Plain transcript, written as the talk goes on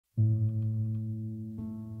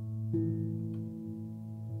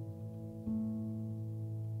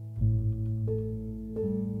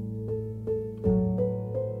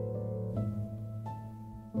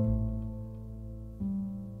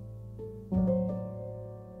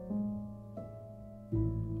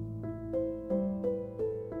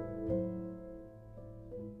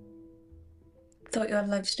thought you had a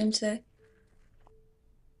live stream today.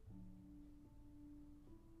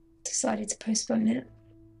 Decided to postpone it.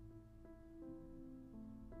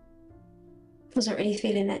 Wasn't really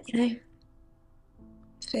feeling it, you know? I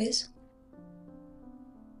suppose.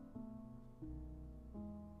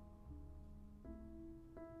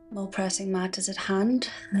 More pressing matters at hand.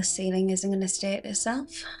 The ceiling isn't going to stay at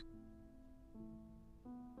itself.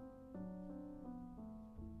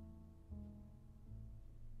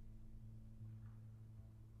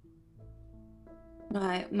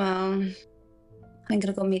 Right, well, I'm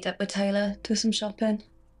gonna go meet up with Taylor, do some shopping.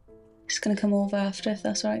 He's gonna come over after, if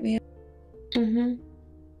that's all right with you. Mm-hmm.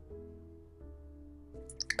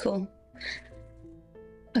 Cool.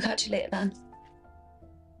 I'll catch you later then.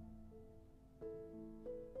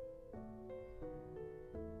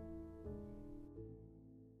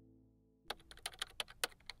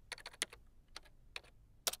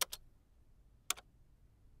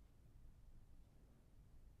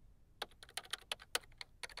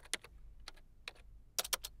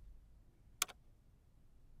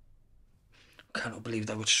 I cannot believe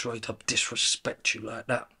they would straight up disrespect you like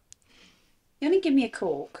that. You only give me a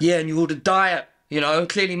Coke. Yeah, and you ordered diet. You know,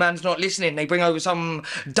 clearly man's not listening. They bring over some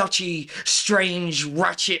Dutchy, strange,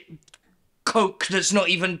 ratchet Coke that's not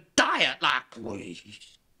even diet, like.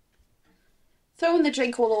 Throwing the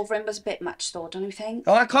drink all over him was a bit much, though, don't you think?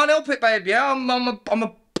 Oh, I can't help it, babe, yeah? I'm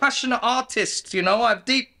a passionate artist, you know? I have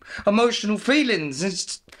deep emotional feelings.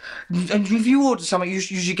 And if you order something, you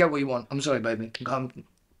usually get what you want. I'm sorry, baby.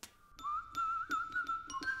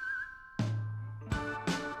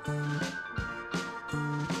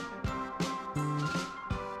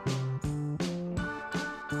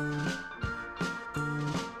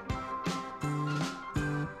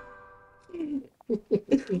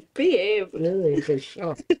 Behave.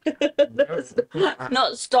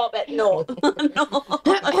 Not stop it, no.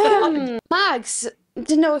 No. Mags,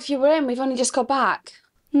 didn't know if you were in. We've only just got back.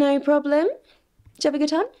 No problem. Did you have a good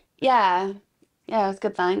time? Yeah. Yeah, it was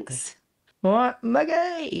good, thanks. What,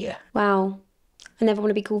 Maggie? Wow. I never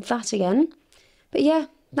want to be called that again. But yeah,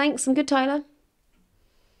 thanks. I'm good, Tyler.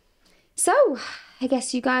 So, I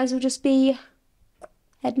guess you guys will just be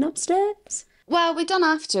heading upstairs. Well, we don't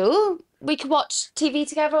have to. We could watch TV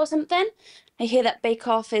together or something. I hear that Bake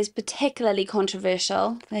Off is particularly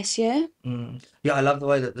controversial this year. Yeah, I love the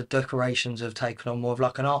way that the decorations have taken on more of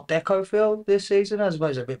like an Art Deco feel this season. I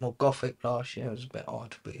suppose a bit more gothic last year. It was a bit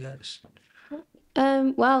odd, but yes.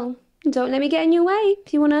 Well, don't let me get in your way.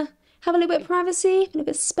 If you want to have a little bit of privacy, a little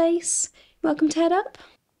bit of space, you're welcome to head up.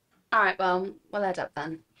 All right, well, we'll head up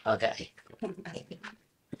then. Okay.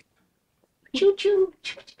 Choo-choo.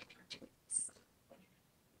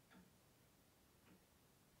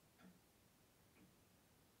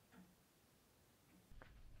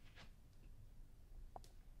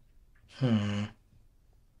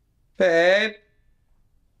 Babe,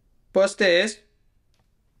 what's this?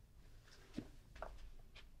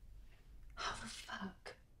 How the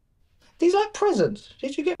fuck? These like presents.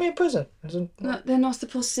 Did you get me a present? No, they're not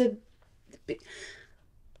supposed to be...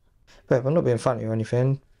 Babe, I'm not being funny or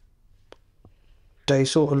anything. They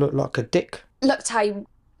sort of look like a dick. Look, Ty,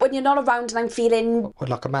 when you're not around and I'm feeling... Or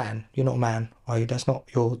like a man. You're not a man, are you? That's not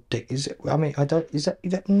your dick, is it? I mean, I don't... Is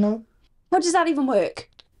that no? How does that even work?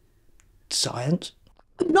 Science.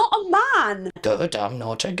 I'm not a man! Dude, I'm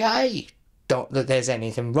not a gay. Not that there's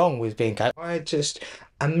anything wrong with being gay.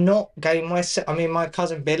 I'm not gay myself. I mean, my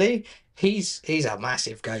cousin Billy, he's a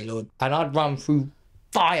massive gay lord. And I'd run through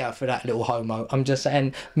fire for that little homo. I'm just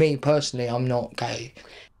saying, me personally, I'm not gay.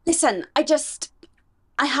 Listen, I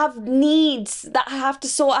have needs that I have to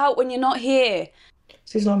sort out when you're not here.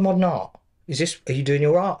 Is this like modern art? Are you doing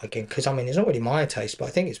your art again? Because, I mean, it's not really my taste, but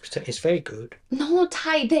I think it's very good. No,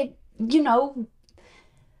 Ty, they're, you know...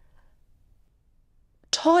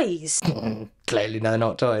 toys. Clearly they're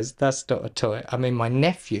not toys. That's not a toy. I mean, my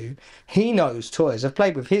nephew, he knows toys. I've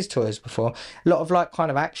played with his toys before. A lot of like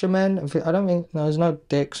kind of action men. I don't think there's no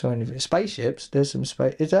dicks or anything. Spaceships. There's some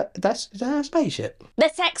space. Is that a spaceship? They're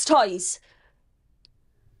sex toys.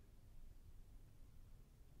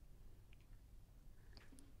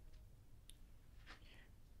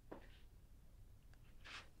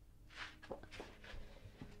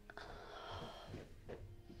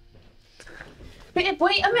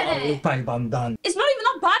 Wait a minute. Oh, babe, I'm done. It's not even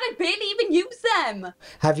that bad. I barely even use them.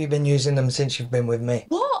 Have you been using them since you've been with me?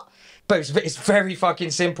 What? But it's very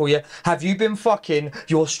fucking simple, yeah? Have you been fucking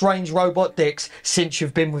your strange robot dicks since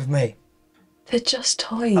you've been with me? They're just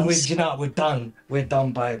toys. And you know, we're done. We're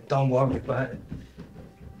done, babe. Don't worry about it.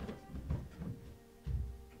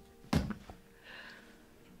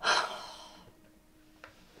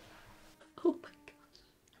 Oh my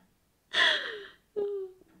god.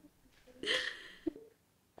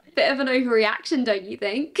 bit of an overreaction, don't you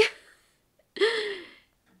think?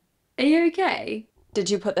 Are you okay? Did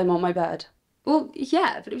you put them on my bed? Well,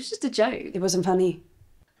 yeah, but it was just a joke. It wasn't funny.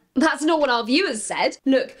 That's not what our viewers said.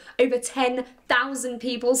 Look, over 10,000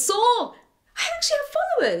 people saw. I actually have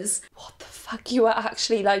followers. What the fuck? You were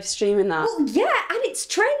actually live streaming that? Well, yeah, and it's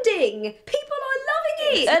trending. People are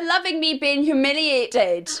loving it. They're loving me being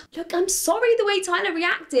humiliated. Look, I'm sorry the way Tyler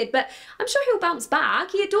reacted, but I'm sure he'll bounce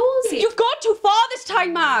back. He adores it. You've gone too far this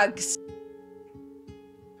time, Max.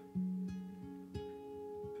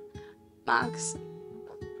 Max.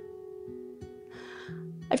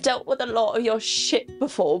 I've dealt with a lot of your shit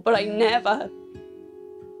before, but I never.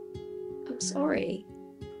 I'm sorry.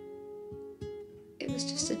 It was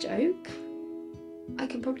just a joke. I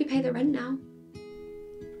can probably pay the rent now.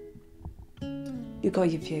 You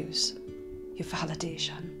got your views, your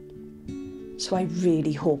validation. So I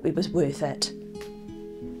really hope it was worth it.